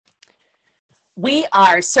We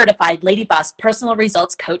are certified Lady Boss personal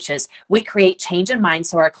results coaches. We create change in mind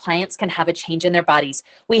so our clients can have a change in their bodies.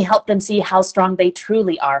 We help them see how strong they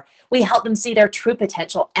truly are. We help them see their true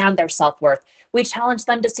potential and their self-worth. We challenge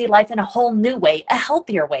them to see life in a whole new way, a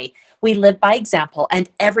healthier way. We live by example, and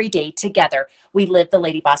every day together, we live the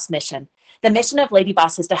Lady Boss mission. The mission of Lady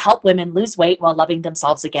Boss is to help women lose weight while loving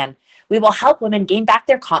themselves again. We will help women gain back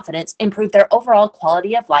their confidence, improve their overall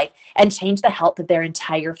quality of life, and change the health of their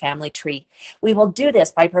entire family tree. We will do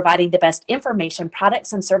this by providing the best information,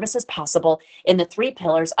 products, and services possible in the 3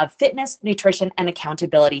 pillars of fitness, nutrition, and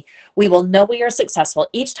accountability. We will know we are successful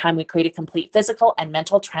each time we create a complete physical and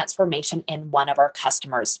mental transformation in one of our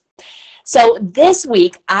customers. So this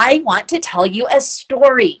week, I want to tell you a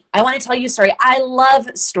story. I love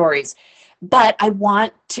stories, but I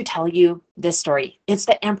want to tell you this story. It's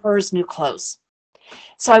the Emperor's New Clothes.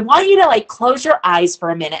 So I want you to close your eyes for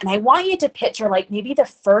a minute, and I want you to picture maybe the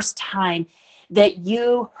first time that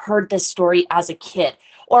you heard this story as a kid.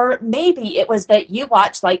 Or maybe it was that you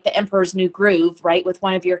watched the Emperor's New Groove, right, with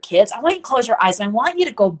one of your kids. I want you to close your eyes, and I want you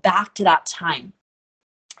to go back to that time.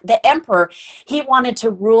 The emperor, he wanted to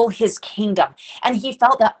rule his kingdom, and he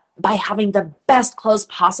felt that by having the best clothes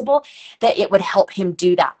possible, that it would help him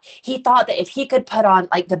do that. He thought that if he could put on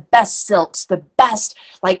the best silks, the best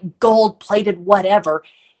gold plated whatever,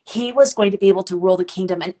 he was going to be able to rule the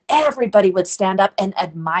kingdom, and everybody would stand up and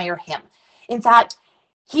admire him. In fact,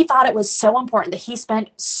 he thought it was so important that he spent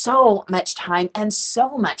so much time and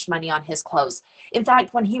so much money on his clothes. In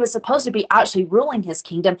fact, when he was supposed to be actually ruling his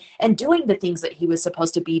kingdom and doing the things that he was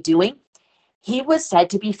supposed to be doing, he was said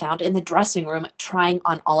to be found in the dressing room trying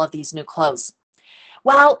on all of these new clothes.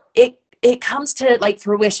 Well, it comes to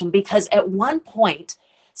fruition because at one point,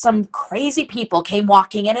 some crazy people came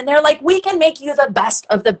walking in and they're like, "We can make you the best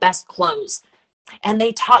of the best clothes." And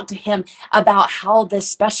they talked to him about how this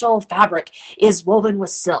special fabric is woven with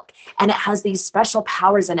silk and it has these special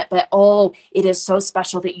powers in it, but it is so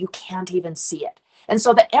special that you can't even see it. And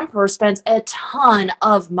so the emperor spends a ton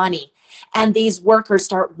of money, and these workers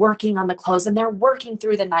start working on the clothes, and they're working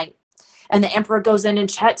through the night. And the emperor goes in and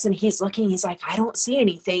checks, and he's looking, he's like, "I don't see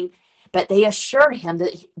anything." But they assure him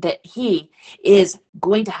that he is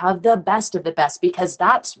going to have the best of the best, because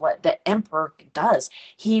that's what the emperor does.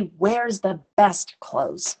 He wears the best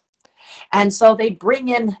clothes. And so they bring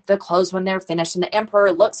in the clothes when they're finished, and the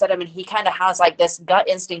emperor looks at him, and he kind of has this gut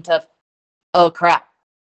instinct of, "Oh crap,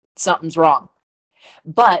 something's wrong."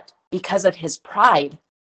 But because of his pride,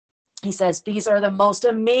 he says, "These are the most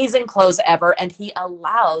amazing clothes ever." And he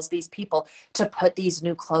allows these people to put these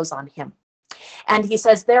new clothes on him. And he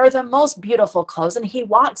says, "They're the most beautiful clothes." And he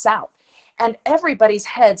walks out, and everybody's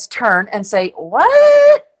heads turn and say,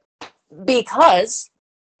 "What?" Because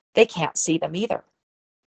they can't see them either.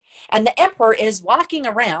 And the emperor is walking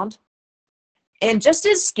around in just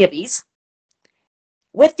his skivvies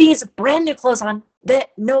with these brand new clothes on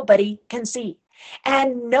that nobody can see.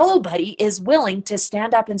 And nobody is willing to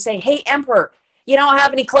stand up and say, "Hey, emperor, you don't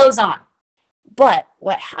have any clothes on." But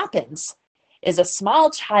what happens is a small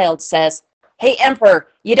child says, "Hey, emperor,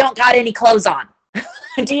 you don't got any clothes on."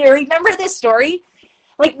 Do you remember this story?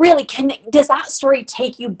 Really, does that story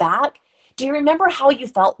take you back? Do you remember how you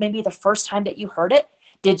felt maybe the first time that you heard it?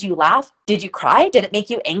 Did you laugh? Did you cry? Did it make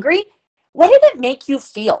you angry? What did it make you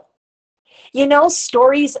feel?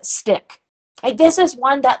 Stories stick. This is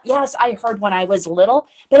one that, yes, I heard when I was little,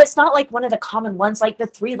 but it's not one of the common ones like the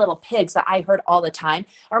 3 Little Pigs that I heard all the time,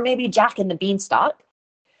 or maybe Jack and the Beanstalk.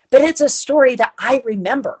 But it's a story that I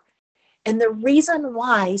remember. And the reason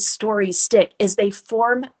why stories stick is they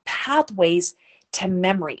form pathways to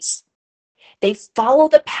memories. They follow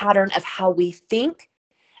the pattern of how we think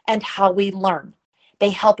and how we learn.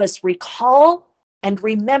 They help us recall and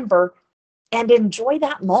remember and enjoy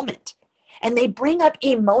that moment. And they bring up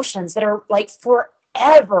emotions that are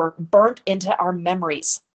forever burnt into our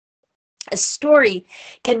memories. A story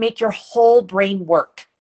can make your whole brain work.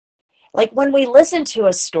 When we listen to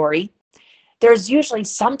a story, there's usually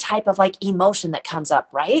some type of emotion that comes up,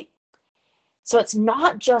 right? So it's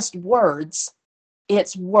not just words,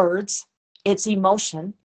 it's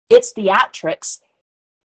emotion, it's theatrics,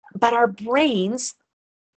 but our brains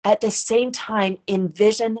at the same time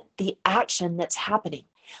envision the action that's happening.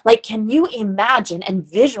 Can you imagine and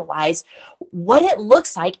visualize what it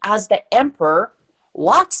looks like as the emperor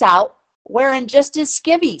walks out wearing just his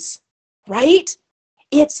skivvies, right?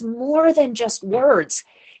 It's more than just words.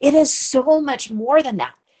 It is so much more than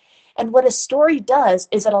that. And what a story does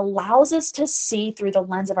is it allows us to see through the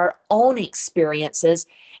lens of our own experiences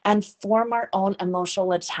and form our own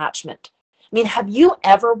emotional attachment. I mean, have you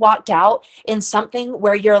ever walked out in something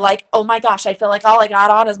where you're like, oh my gosh, I feel like all I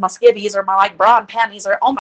got on is my skivvies or my like bra and panties, or oh